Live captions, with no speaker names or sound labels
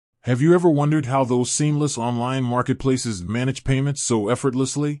Have you ever wondered how those seamless online marketplaces manage payments so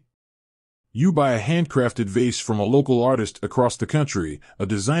effortlessly? You buy a handcrafted vase from a local artist across the country, a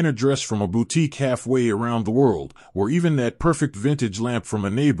designer dress from a boutique halfway around the world, or even that perfect vintage lamp from a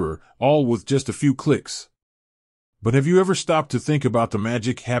neighbor, all with just a few clicks. But have you ever stopped to think about the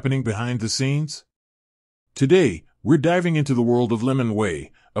magic happening behind the scenes? Today, we're diving into the world of lemonway,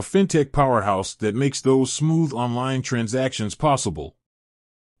 a fintech powerhouse that makes those smooth online transactions possible.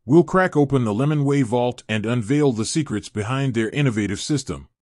 We'll crack open the lemonway vault and unveil the secrets behind their innovative system.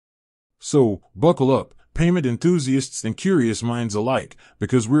 So, buckle up, payment enthusiasts and curious minds alike,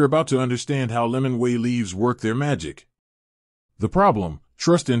 because we're about to understand how lemonway leaves work their magic. The problem: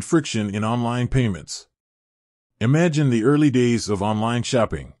 trust and friction in online payments. Imagine the early days of online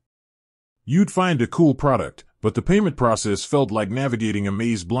shopping. You'd find a cool product, but the payment process felt like navigating a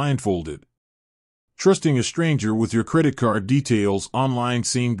maze blindfolded. Trusting a stranger with your credit card details online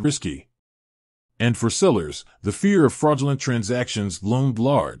seemed risky. And for sellers, the fear of fraudulent transactions loomed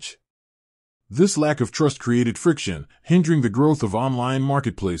large. This lack of trust created friction, hindering the growth of online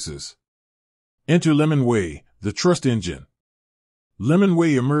marketplaces. Enter lemonway, the trust engine.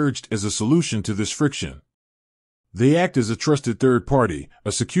 Lemonway emerged as a solution to this friction. They act as a trusted third party,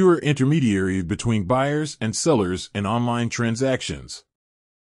 a secure intermediary between buyers and sellers in online transactions.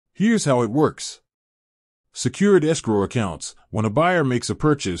 Here's how it works. Secured escrow accounts. When a buyer makes a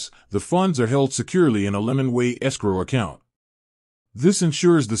purchase, the funds are held securely in a lemonway escrow account. This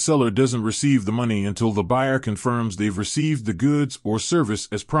ensures the seller doesn't receive the money until the buyer confirms they've received the goods or service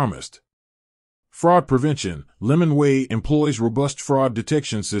as promised. Fraud prevention. Lemonway employs robust fraud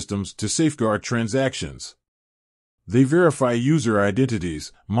detection systems to safeguard transactions. They verify user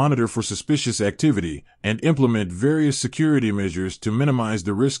identities, monitor for suspicious activity, and implement various security measures to minimize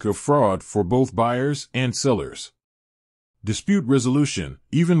the risk of fraud for both buyers and sellers. Dispute resolution.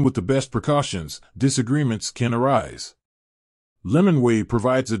 Even with the best precautions, disagreements can arise. Lemonway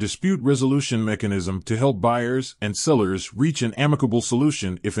provides a dispute resolution mechanism to help buyers and sellers reach an amicable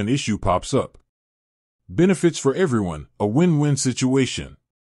solution if an issue pops up. Benefits for everyone, a win-win situation.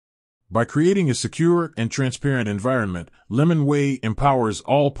 By creating a secure and transparent environment, lemonway empowers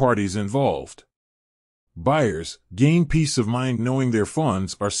all parties involved. Buyers gain peace of mind knowing their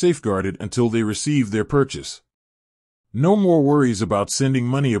funds are safeguarded until they receive their purchase. No more worries about sending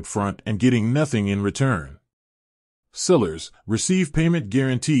money upfront and getting nothing in return. Sellers receive payment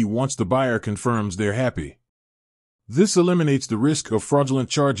guarantee once the buyer confirms they're happy. This eliminates the risk of fraudulent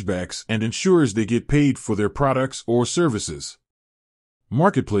chargebacks and ensures they get paid for their products or services.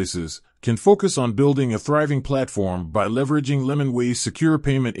 Marketplaces can focus on building a thriving platform by leveraging lemonway's secure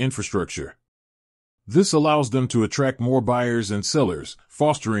payment infrastructure. This allows them to attract more buyers and sellers,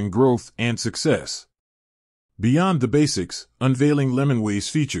 fostering growth and success. Beyond the basics, unveiling lemonway's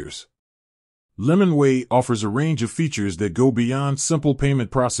features. Lemonway offers a range of features that go beyond simple payment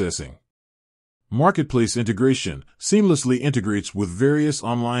processing. Marketplace integration seamlessly integrates with various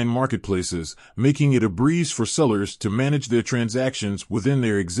online marketplaces, making it a breeze for sellers to manage their transactions within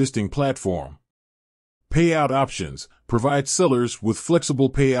their existing platform. Payout options provide sellers with flexible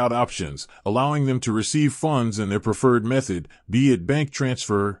payout options, allowing them to receive funds in their preferred method, be it bank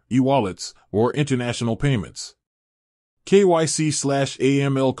transfer, e-wallets, or international payments.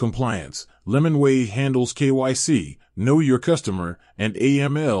 KYC/AML compliance. Lemonway handles KYC, Know Your Customer, and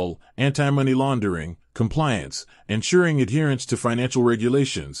AML, anti-money laundering, compliance, ensuring adherence to financial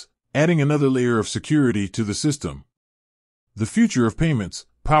regulations, adding another layer of security to the system. The future of payments,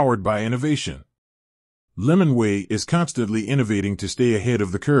 powered by innovation. Lemonway is constantly innovating to stay ahead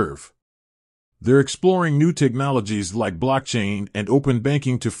of the curve. They're exploring new technologies like blockchain and open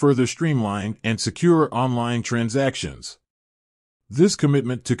banking to further streamline and secure online transactions. This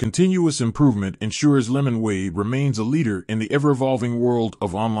commitment to continuous improvement ensures lemonway remains a leader in the ever-evolving world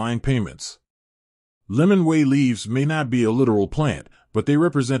of online payments. Lemonway leaves may not be a literal plant, but they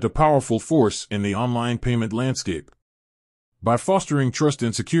represent a powerful force in the online payment landscape. By fostering trust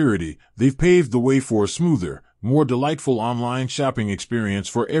and security, they've paved the way for a smoother, more delightful online shopping experience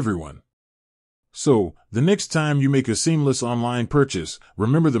for everyone. So, the next time you make a seamless online purchase,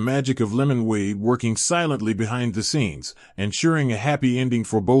 remember the magic of lemonway working silently behind the scenes, ensuring a happy ending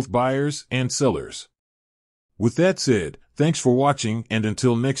for both buyers and sellers. With that said, thanks for watching, and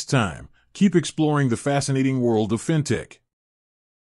until next time, keep exploring the fascinating world of fintech.